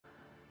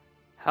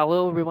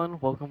Hello everyone,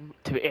 welcome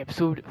to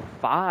episode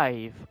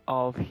 5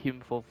 of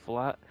Human Fall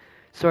Flat.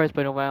 Sorry it's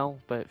been a while,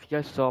 but if you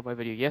guys saw my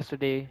video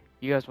yesterday,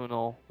 you guys will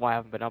know why I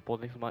haven't been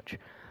uploading so much.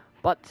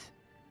 But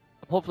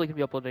I'm hopefully going to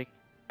be uploading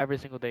every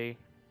single day.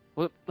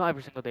 Well, not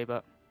every single day,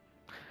 but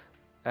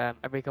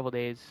every couple of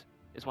days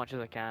as much as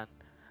I can.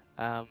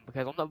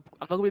 Because I'm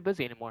not going to be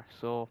busy anymore,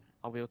 so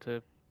I'll be able to,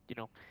 you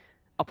know,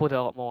 upload a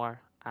lot more.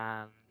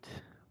 And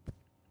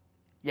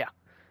yeah.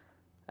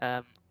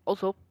 Um,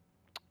 Also,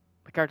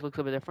 my character looks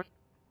a bit different,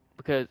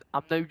 because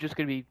I'm now just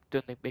going to be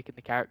doing making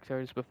the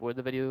characters before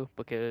the video,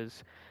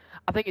 because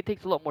I think it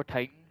takes a lot more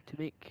time to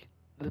make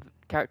the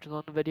characters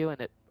on the video,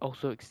 and it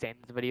also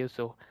extends the video,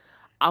 so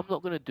I'm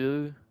not going to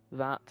do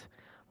that.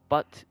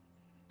 But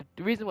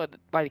the reason why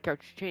the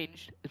characters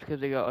changed is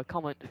because I got a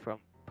comment from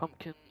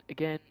Pumpkin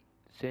again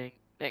saying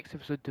next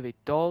episode to be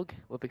dog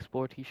with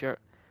Explore t-shirt.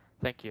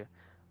 Thank you.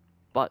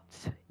 But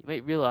you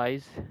might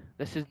realize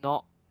this is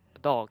not a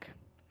dog.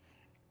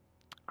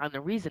 And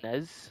the reason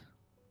is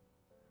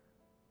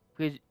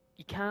because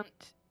you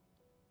can't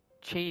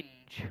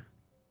change,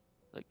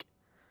 like,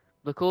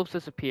 the clothes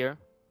disappear,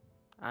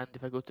 and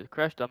if I go to the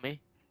crash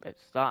dummy,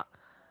 it's that.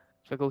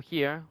 So I go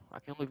here, I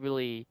can only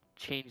really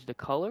change the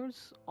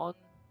colors on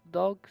the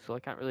dog, so I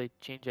can't really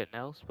change anything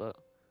else, but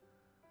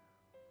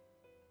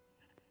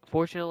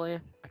fortunately,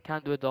 I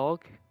can't do a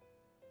dog,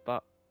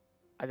 but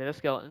I did a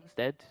skeleton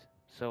instead,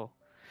 so,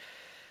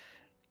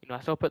 I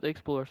still put the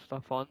explorer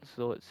stuff on,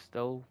 so it's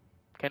still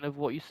kind of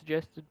what you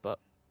suggested, but,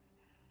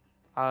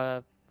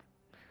 uh,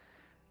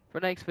 for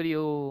next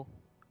video,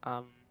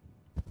 um,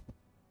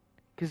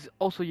 because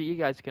also you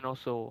guys can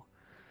also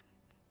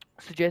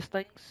suggest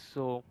things,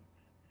 so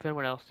if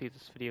anyone else sees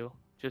this video,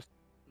 just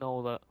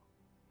know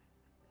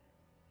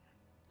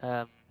that,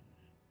 um,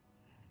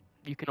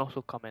 you can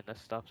also comment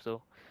this stuff.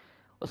 So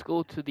let's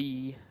go to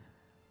the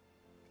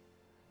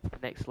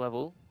next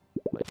level,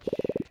 which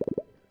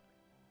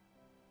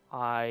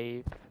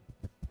I've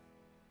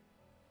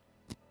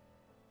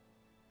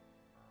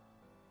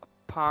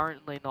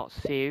apparently not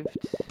saved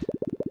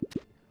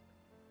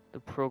the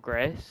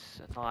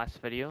progress in the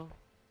last video.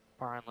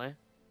 Apparently,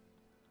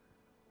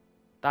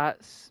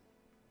 that's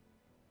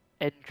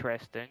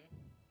interesting.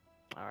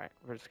 All right,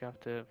 we're just gonna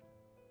have to.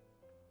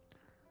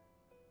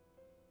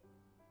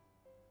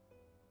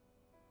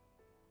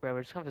 Right,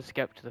 we're just gonna have to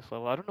skip to this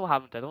level. I don't know what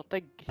happened. I don't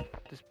think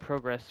this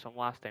progress from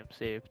last time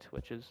saved,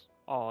 which is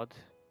odd.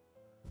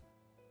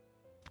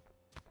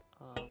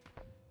 Um,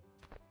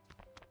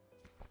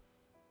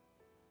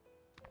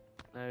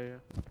 Now,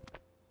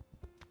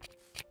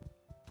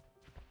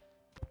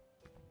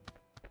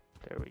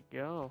 there we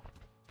go.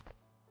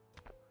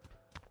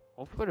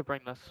 Hopefully to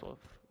bring this with.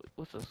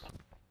 What's this?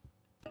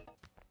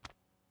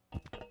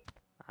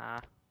 Ah,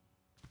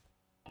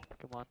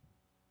 come on.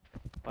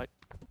 Bye.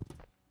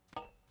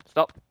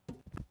 Stop.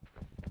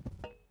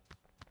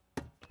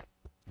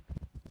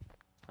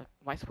 Am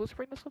I supposed to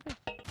bring this with me?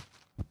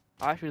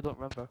 I actually don't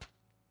remember.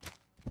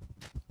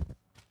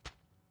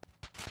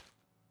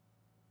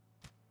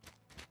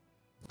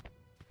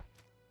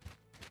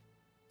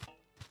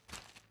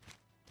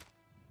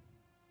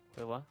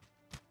 Wait, what?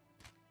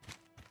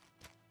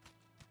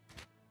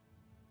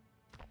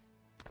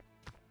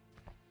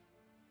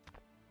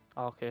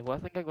 Oh, okay, well I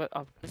think I'm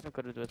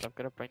gonna do is I'm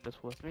gonna bring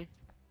this with me.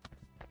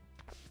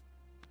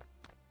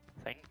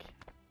 Think.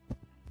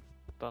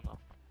 Don't know.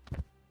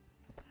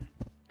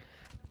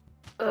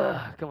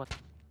 Ugh, come on.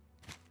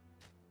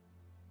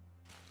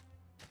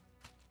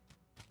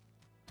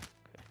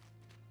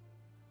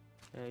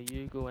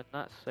 You go in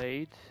that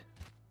side.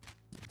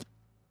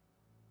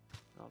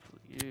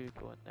 Hopefully you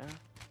go in there.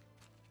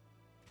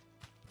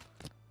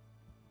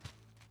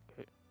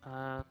 Okay,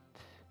 and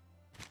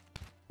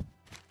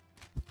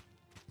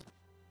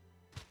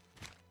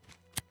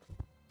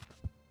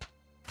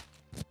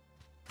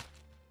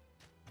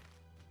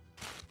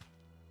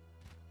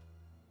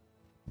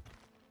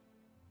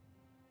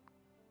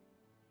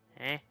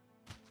eh.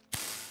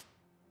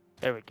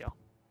 There we go.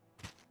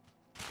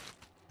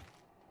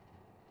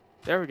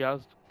 There we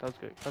go. That was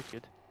good. That's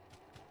good.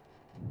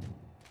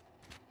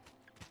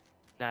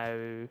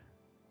 Now,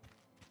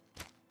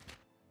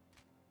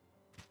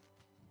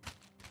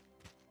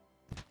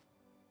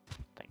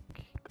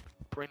 think.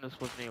 Bring this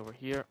with me over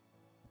here.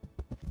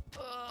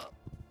 Uh,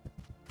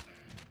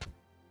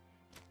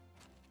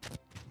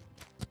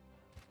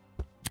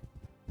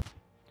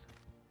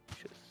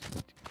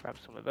 just grab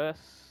some of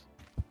this,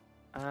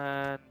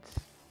 and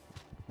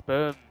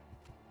boom.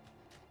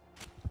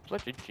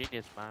 Such a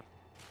genius, man.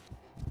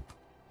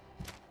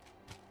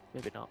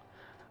 Maybe not.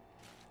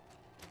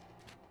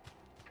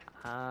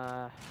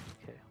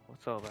 Okay,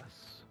 what's all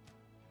this?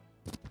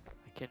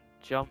 I can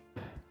jump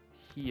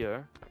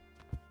here.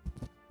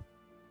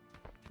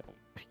 Jump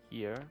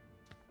here.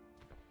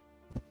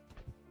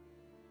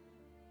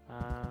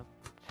 And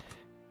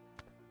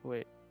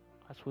wait,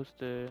 I'm supposed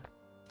to.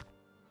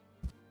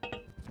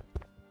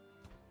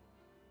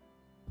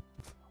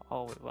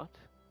 Oh, wait, what?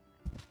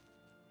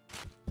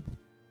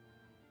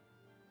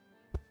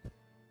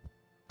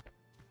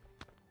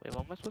 Wait,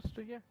 what am I supposed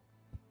to do here?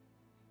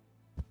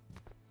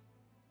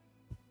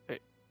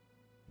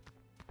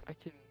 I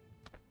can...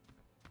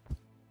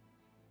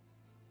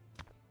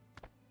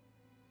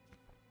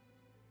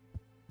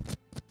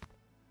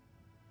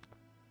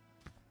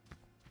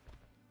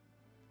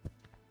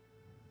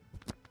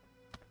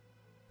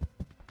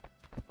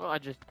 Well, I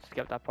just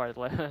skipped that part of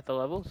the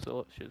level, so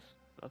let's just...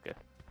 Okay.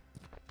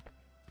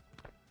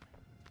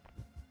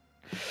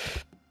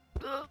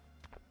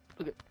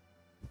 Okay.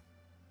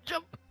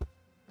 Jump!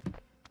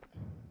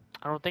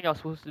 I don't think I was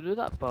supposed to do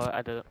that, but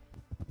I did it.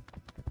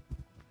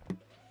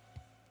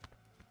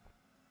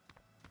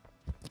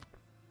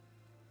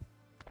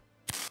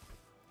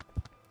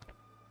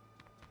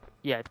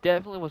 Yeah,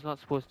 definitely was not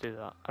supposed to do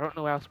that. I don't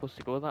know where I was supposed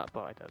to go with that,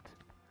 but I did.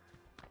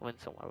 I went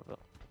somewhere with it.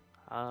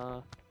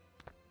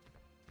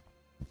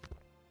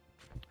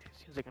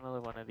 Seems like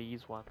another one of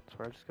these ones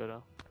where I just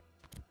gotta...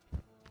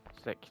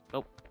 Sick.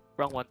 Nope.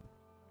 Wrong one.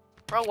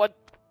 Wrong one!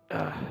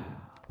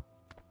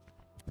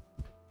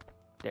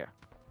 There.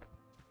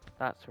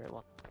 That's the right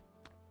one.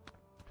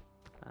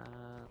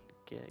 And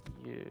get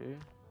you.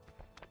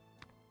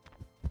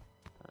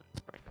 And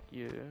bring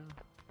you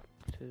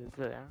to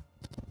there.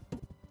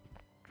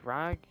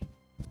 Drag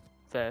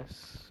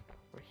this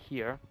over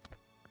here.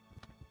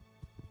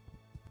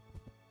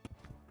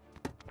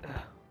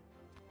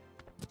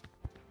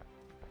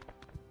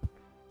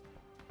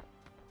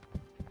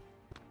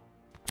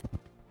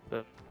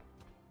 Boom.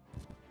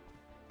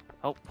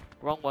 Oh,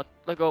 wrong one.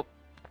 Let go.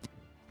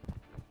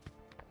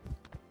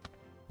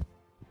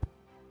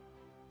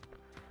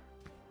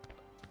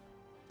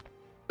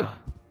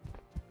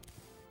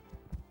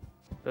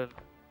 Boom.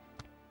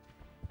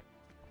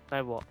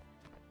 Now what?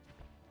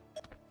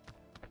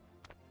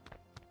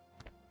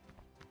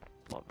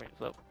 What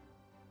brings up?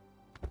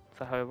 Is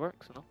that how it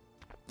works, no?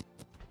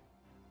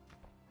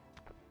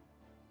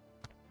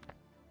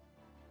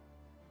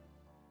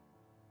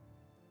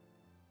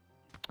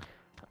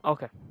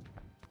 Okay.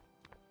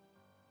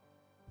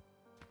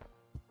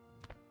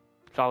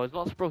 So I was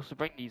not supposed to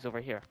bring these over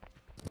here.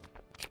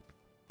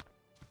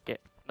 Get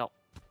no.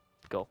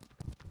 Go.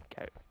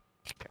 Get out.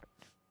 Get out.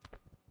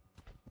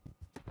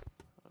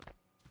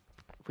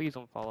 Please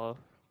don't follow.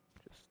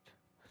 Just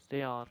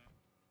stay on.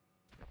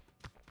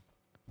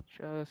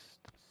 Just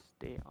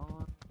stay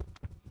on.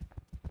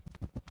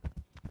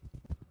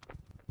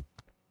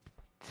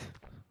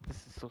 This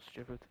is so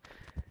stupid.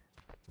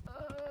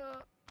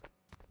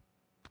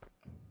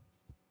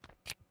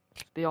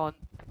 Stay on.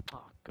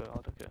 Oh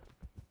god, okay.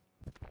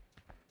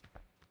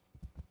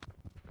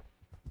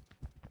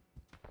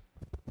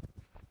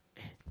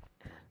 Okay.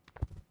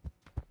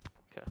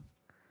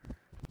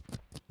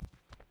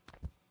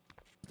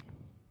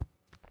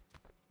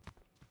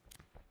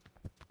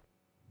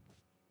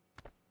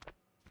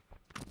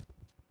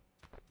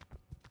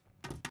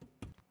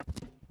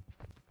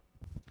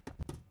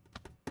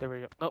 There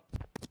we go. Nope.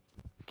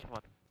 Come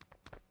on.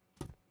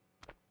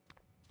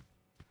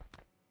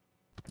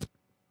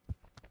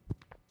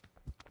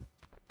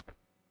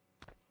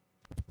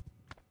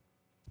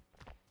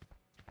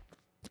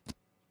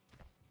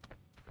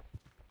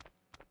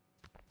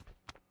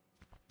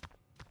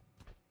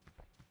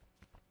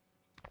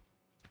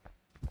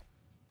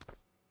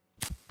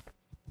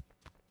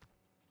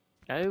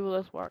 Now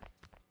will this work?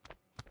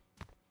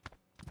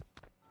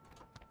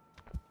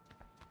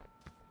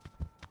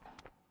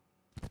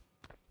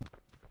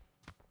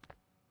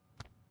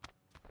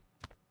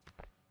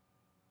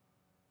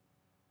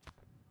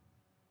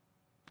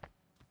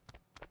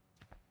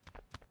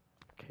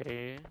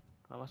 Okay.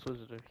 What am I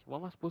supposed to do? What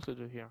am I supposed to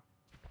do here?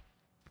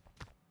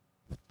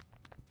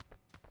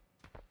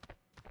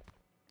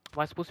 Am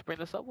I supposed to bring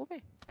this up with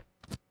me?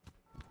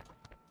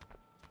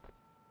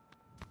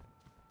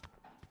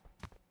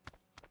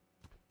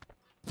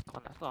 Come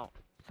on, that's not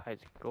how you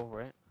go,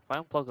 right? If I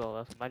unplug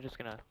all this, am I just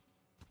gonna...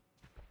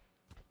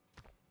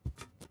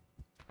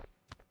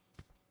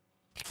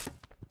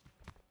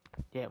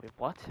 Yeah, wait,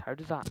 what? How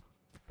does that...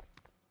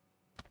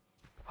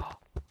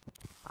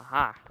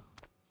 Aha!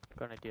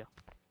 Got an idea.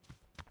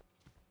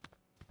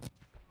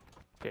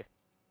 Okay.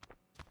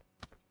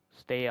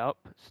 Stay up,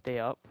 stay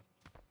up.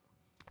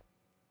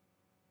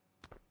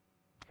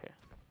 Okay.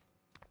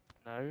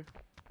 Now.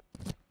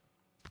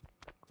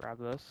 Grab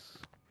this.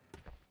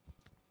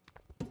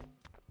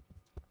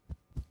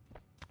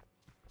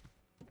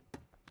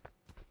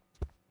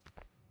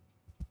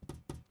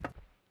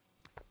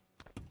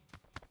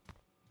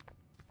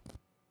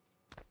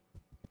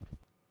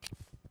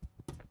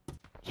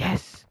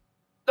 Yes!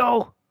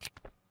 No!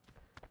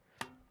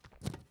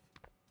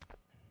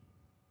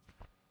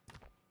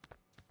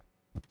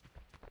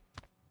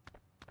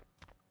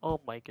 Oh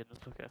my goodness,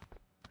 okay.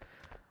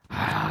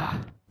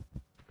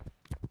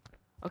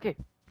 Okay.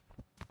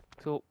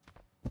 So,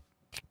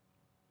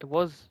 it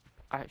was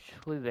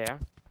actually there.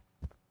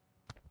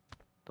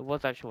 There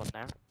was actually one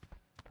there.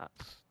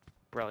 That's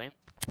brilliant.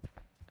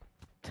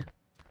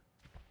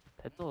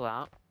 Didn't know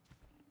that.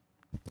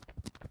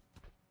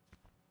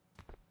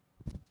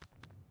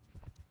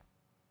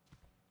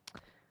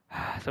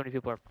 So many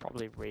people are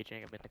probably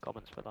raging at me in the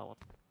comments for that one.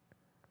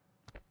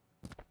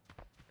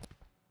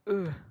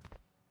 Ugh.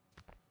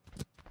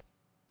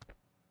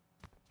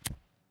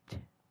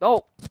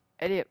 No!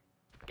 Idiot!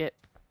 Get.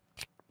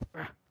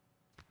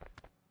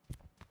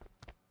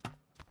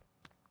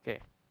 Okay.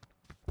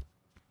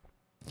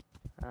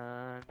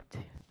 And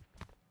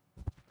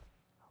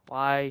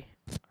why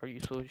are you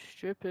so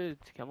stupid?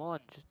 Come on,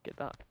 just get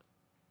that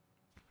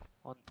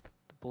on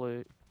the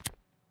blue.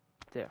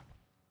 There.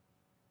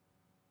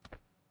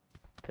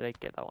 Did I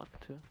get that one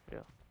too? Yeah.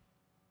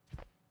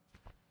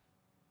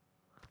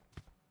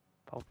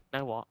 Oh,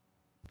 now what?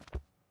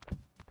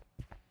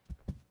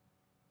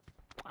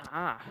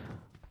 Ah.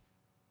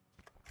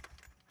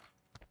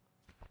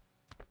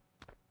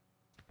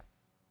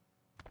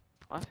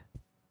 What?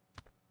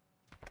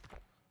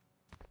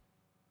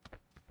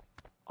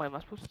 Oh, am I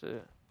supposed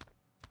to?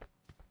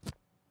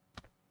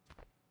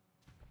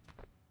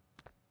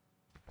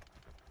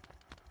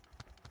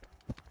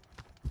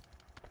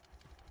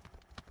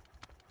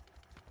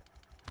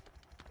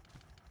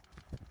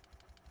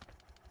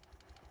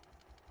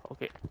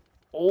 Okay.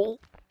 Oh.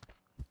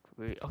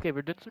 Wait. Okay,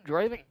 we're doing some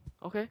driving.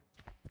 Okay.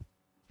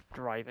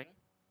 Driving.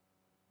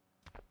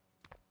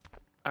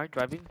 Alright,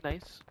 driving's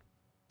nice.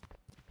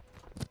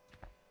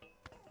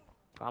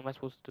 How am I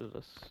supposed to do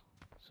this?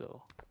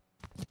 So.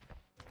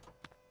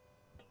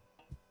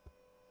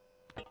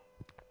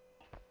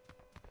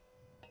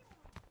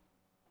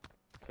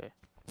 Okay.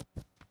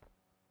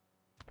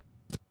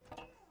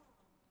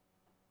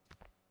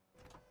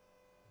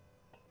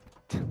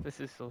 This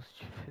is so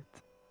stupid.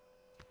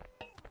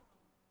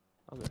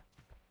 Okay.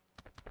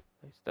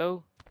 Okay,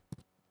 still.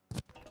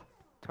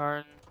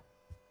 Turn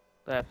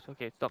left.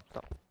 Okay, stop,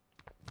 stop.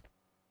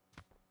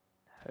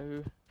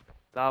 How?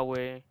 That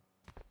way.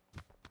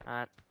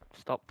 And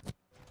stop.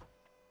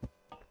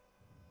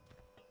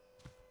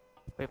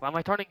 Wait, why am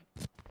I turning?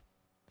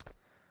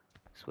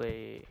 This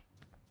way.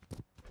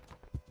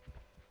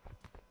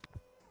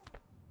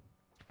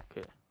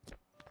 Okay.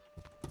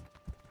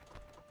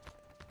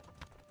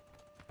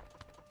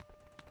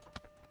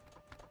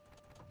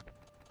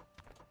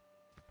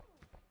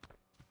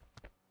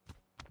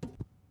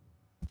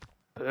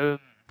 Boom.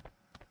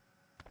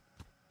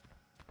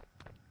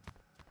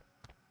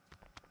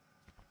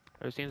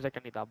 It seems like I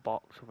need that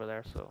box over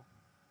there, so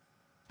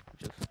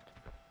just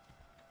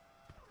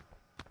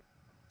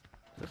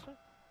this way.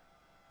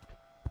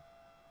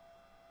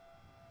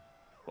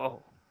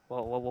 Whoa,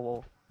 whoa, whoa, whoa,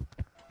 whoa.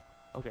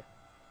 Okay.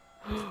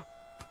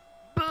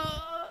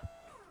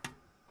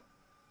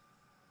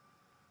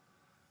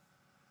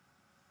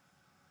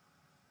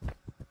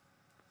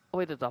 Oh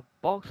wait, there's a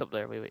box up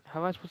there. Wait, wait. How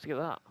am I supposed to get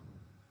that?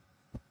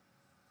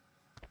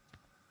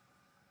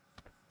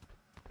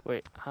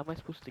 Wait, how am I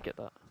supposed to get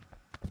that?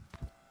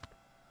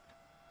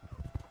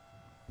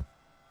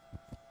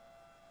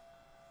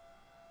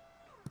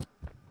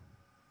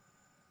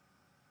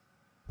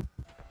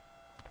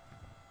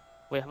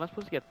 Wait, how am I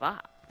supposed to get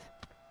that?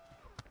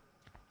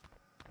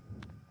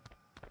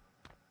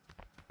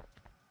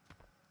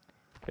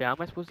 Wait, how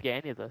am I supposed to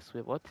get any of this?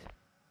 Wait, what?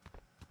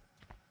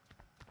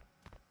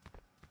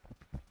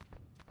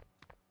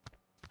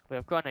 Wait,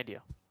 I've got an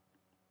idea.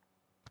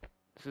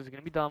 This is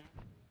gonna be dumb,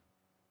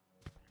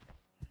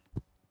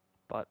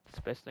 but it's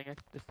the best thing.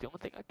 It's the only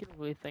thing I can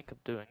really think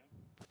of doing.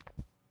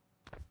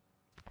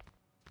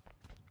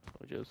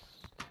 So just.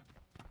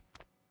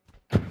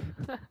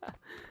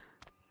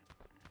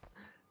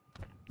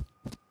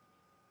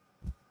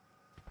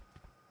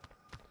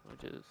 So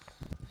just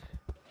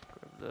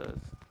grab this.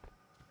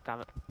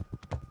 Damn it.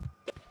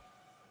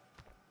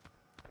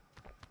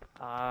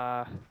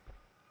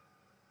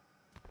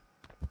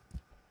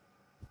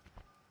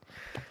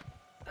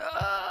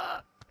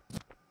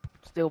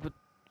 Stay open.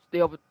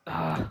 Stay open.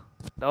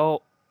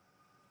 No.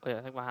 Wait,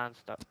 I think my hand's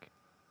stuck.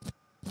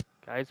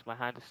 Guys, my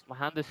hand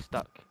is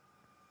stuck.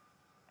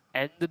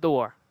 In the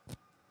door.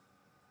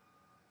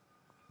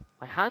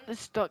 My hand is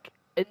stuck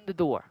in the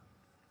door.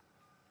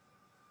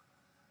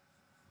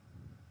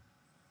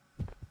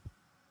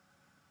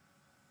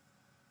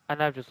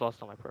 And I've just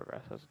lost all my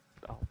progress.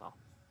 Oh no.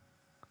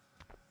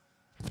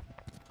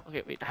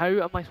 Okay, wait. How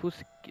am I supposed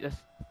to get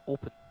this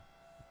open?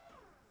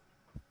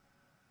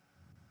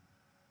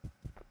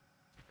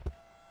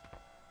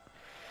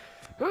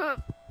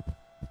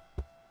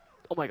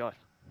 Oh my god.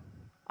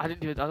 I don't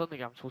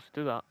think I'm supposed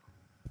to do that.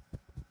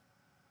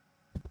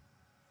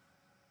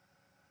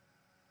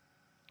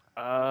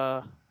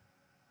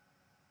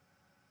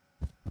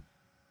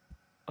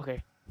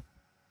 Okay.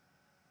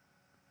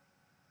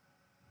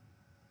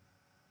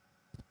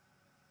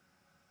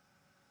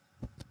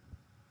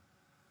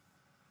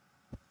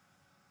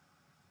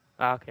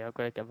 Okay, I've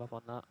got to give up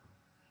on that.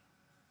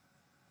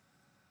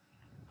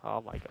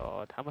 Oh my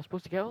god. How am I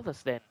supposed to get all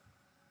this then?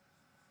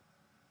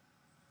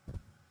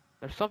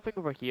 There's something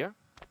over here.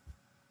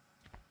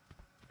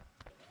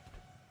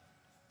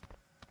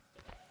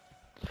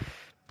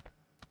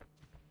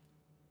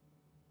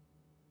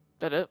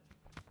 That it?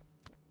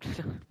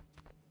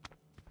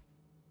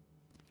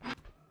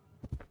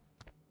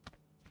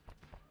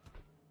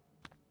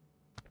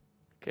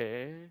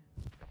 Okay.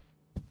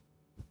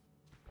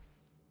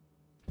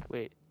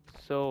 Wait.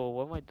 So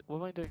what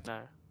am I doing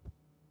now?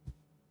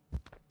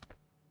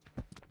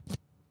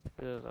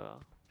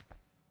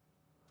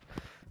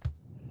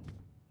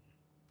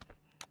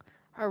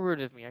 How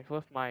rude of me, I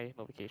left my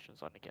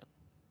notifications on again.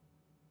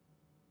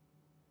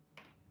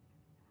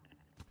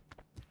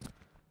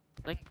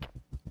 I think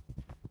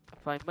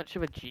if I'm much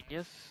of a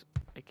genius,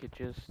 I could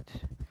just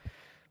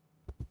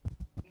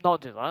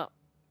not do that.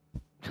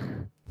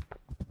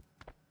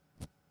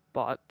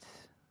 But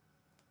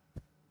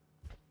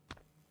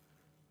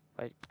if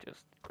I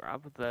just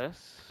grab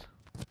this,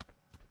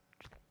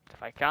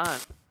 if I can,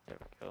 there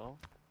we go.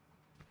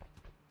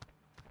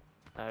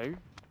 Now,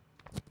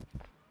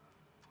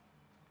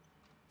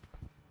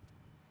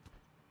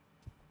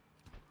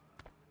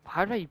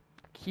 how do I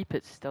keep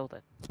it still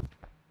then?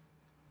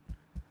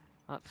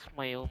 That's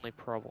my only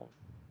problem.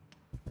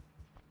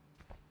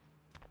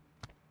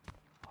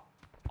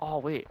 Oh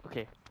wait,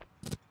 okay.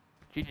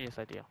 Genius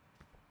idea.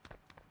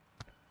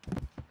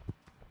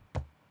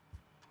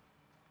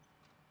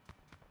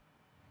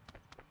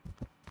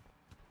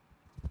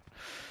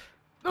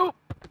 Nope!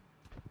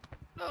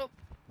 Nope!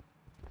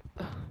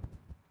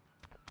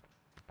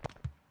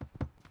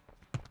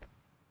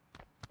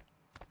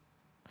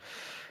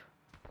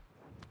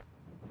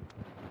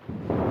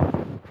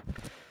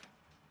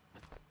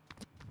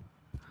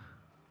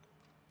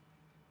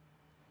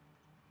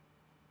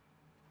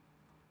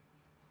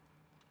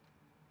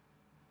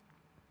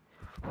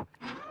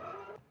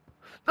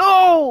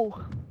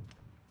 No!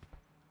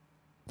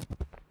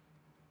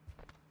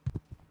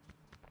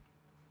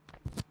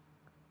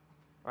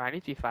 Right, I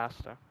need to be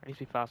faster. I need to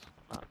be faster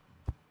than that.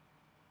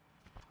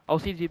 I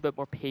also need to be a bit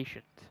more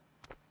patient.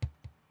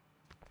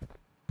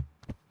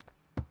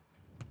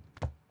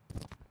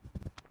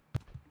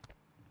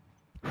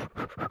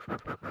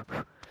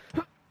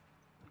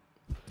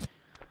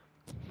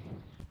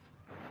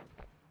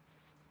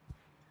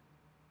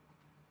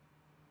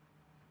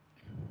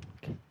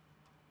 Okay.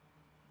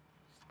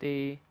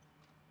 Stay.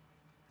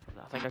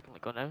 I think I can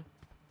let go now.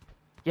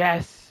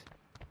 Yes!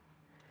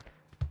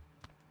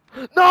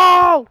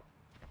 No!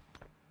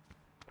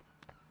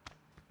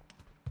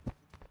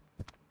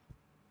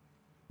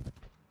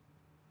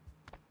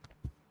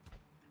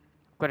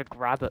 Gotta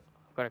grab it.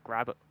 Gotta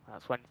grab it.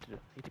 That's what I need to do.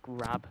 I need to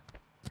grab.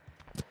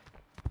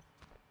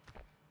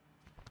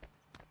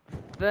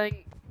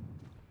 Thing.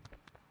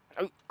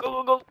 Oh, go,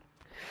 go, go!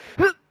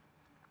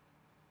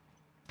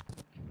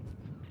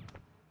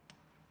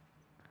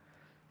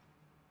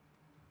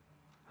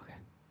 Okay.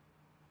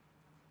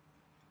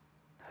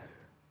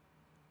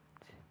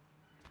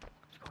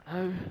 Let's go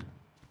now.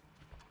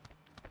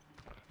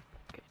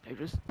 Okay, now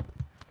just.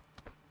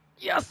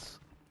 Yes!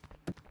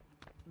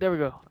 There we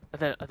go. I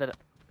did it. I did it.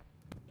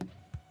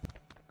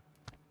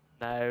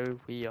 Now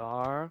we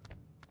are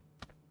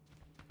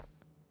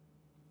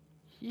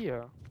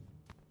here.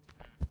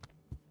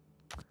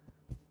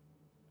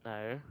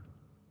 Now.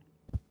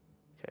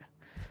 Okay.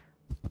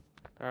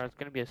 There's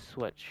gonna be a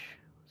switch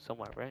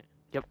somewhere, right?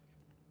 Yep.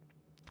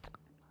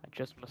 I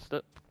just missed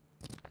it.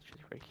 It's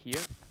just right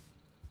here.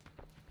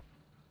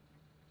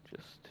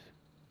 Just.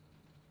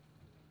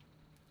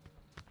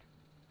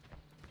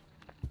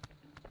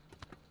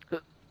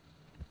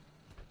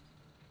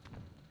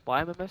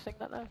 Why am I missing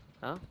that now?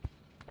 Huh?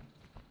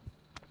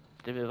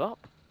 Did it move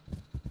up?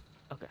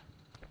 Okay.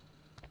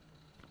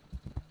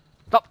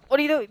 Stop! What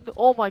are you doing?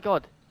 Oh my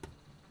god!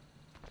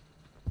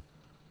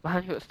 My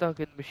hand got stuck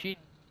in the machine.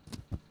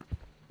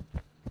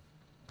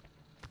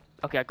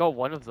 Okay, I got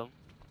one of them.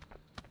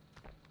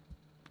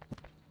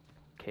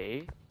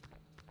 Okay.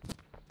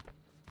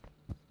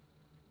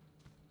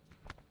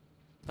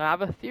 Now, I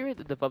have a theory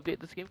that they've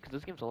updated this game because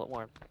this game's a lot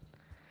more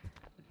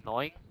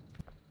annoying.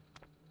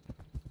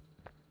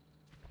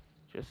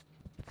 Just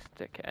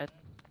stick it in.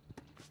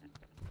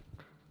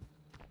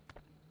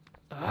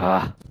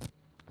 Ah!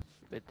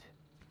 Stupid.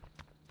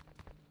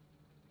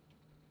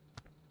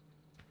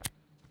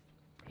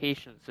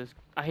 Patience is.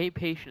 I hate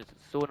patience,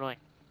 it's so annoying.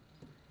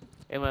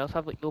 Anyone else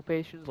have like no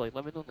patience? Like,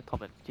 let me know in the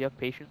comments. Do you have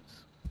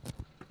patience?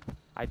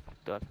 I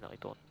definitely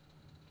don't.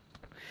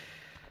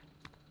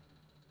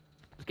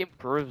 This game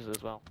proves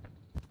as well.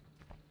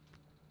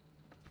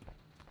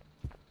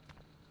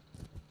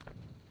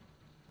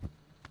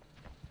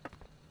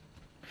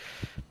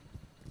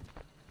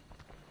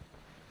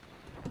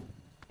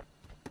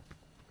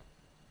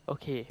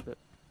 Okay, but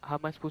how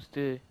am I supposed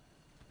to...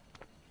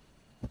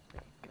 I'm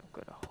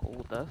gonna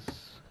hold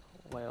this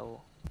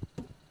while...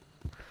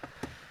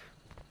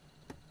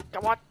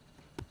 Come on!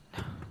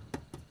 I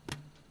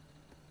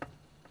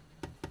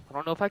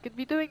don't know if I could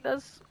be doing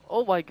this.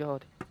 Oh my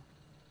god.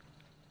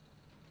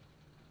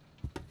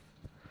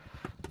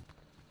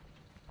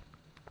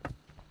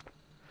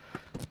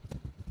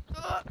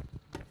 Done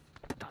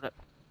it.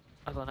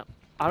 I've done it.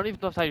 I don't even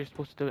know if how you're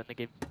supposed to do it in the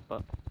game,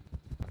 but...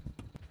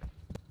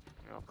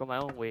 You know, I've got my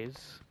own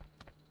ways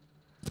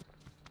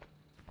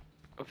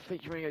of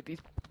figuring out these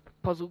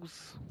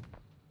puzzles.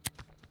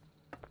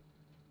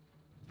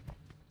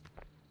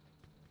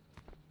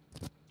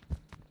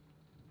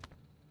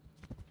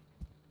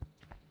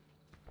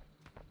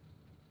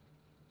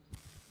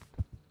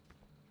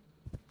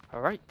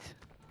 Alright.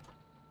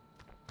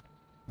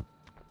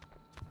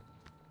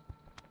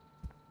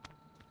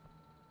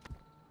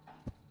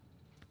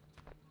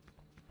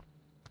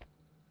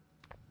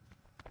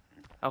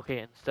 Okay,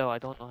 and still I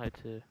don't know how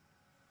to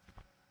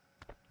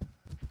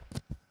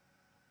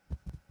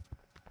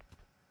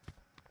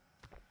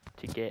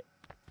get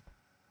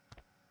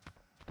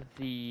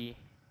the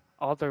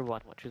other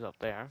one, which is up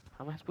there.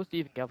 How am I supposed to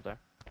even get up there?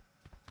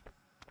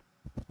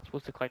 I'm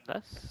supposed to climb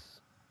this?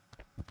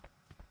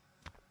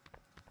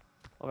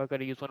 Or I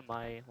gotta use one of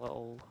my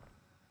little...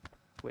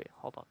 Wait,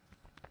 hold on.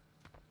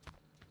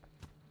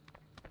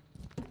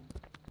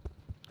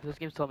 This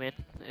game's telling me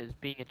is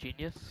being a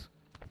genius.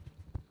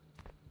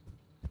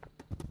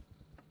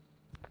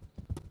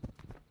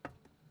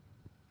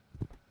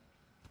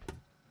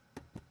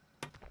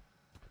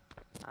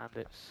 And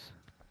it's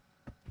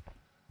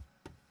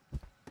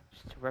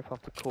just to rip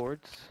off the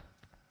cords.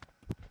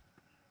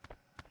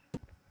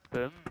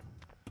 Boom.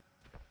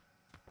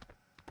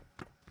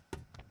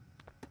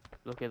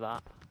 Look at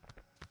that.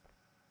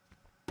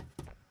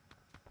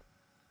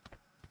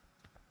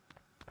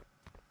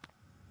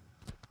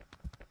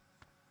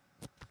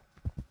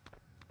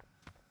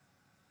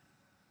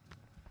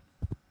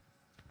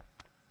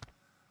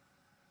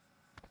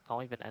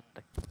 Not even in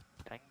the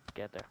thing.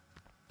 Get there.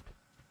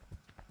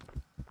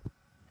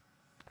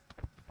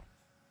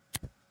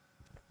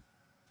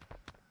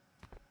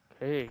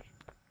 Okay.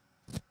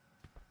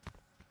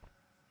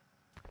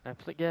 I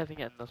think getting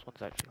it in this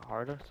one's actually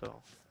harder,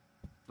 so...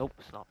 Nope,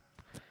 it's not.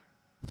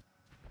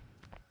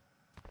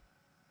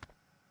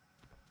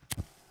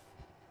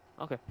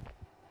 Okay.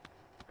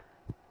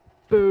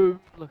 Boom!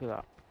 Look at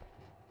that.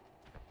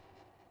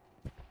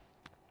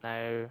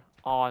 Now...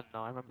 Oh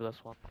no, I remember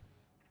this one.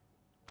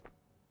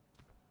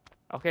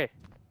 Okay.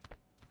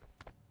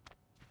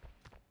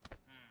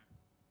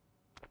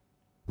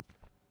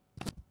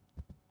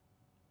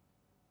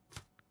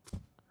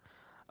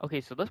 Okay,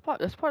 so this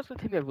part's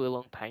gonna take me a really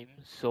long time,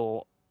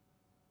 so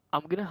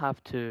I'm gonna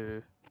have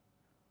to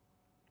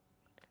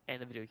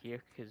end the video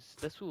here because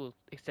this will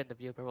extend the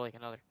video by like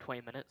another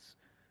 20 minutes.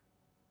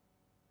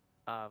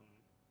 But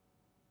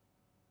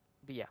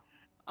yeah,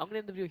 I'm gonna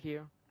end the video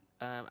here.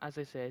 As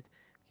I said,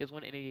 if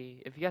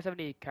you guys have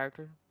any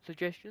character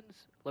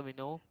suggestions, let me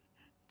know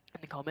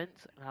in the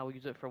comments, and I will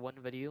use it for one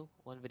video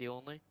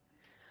only.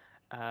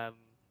 Um,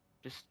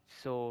 just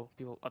so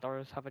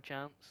others have a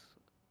chance.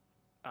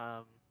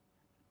 Um,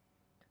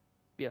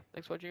 but yeah,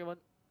 thanks for watching, everyone,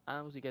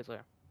 and we'll see you guys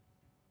later.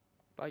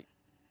 Bye.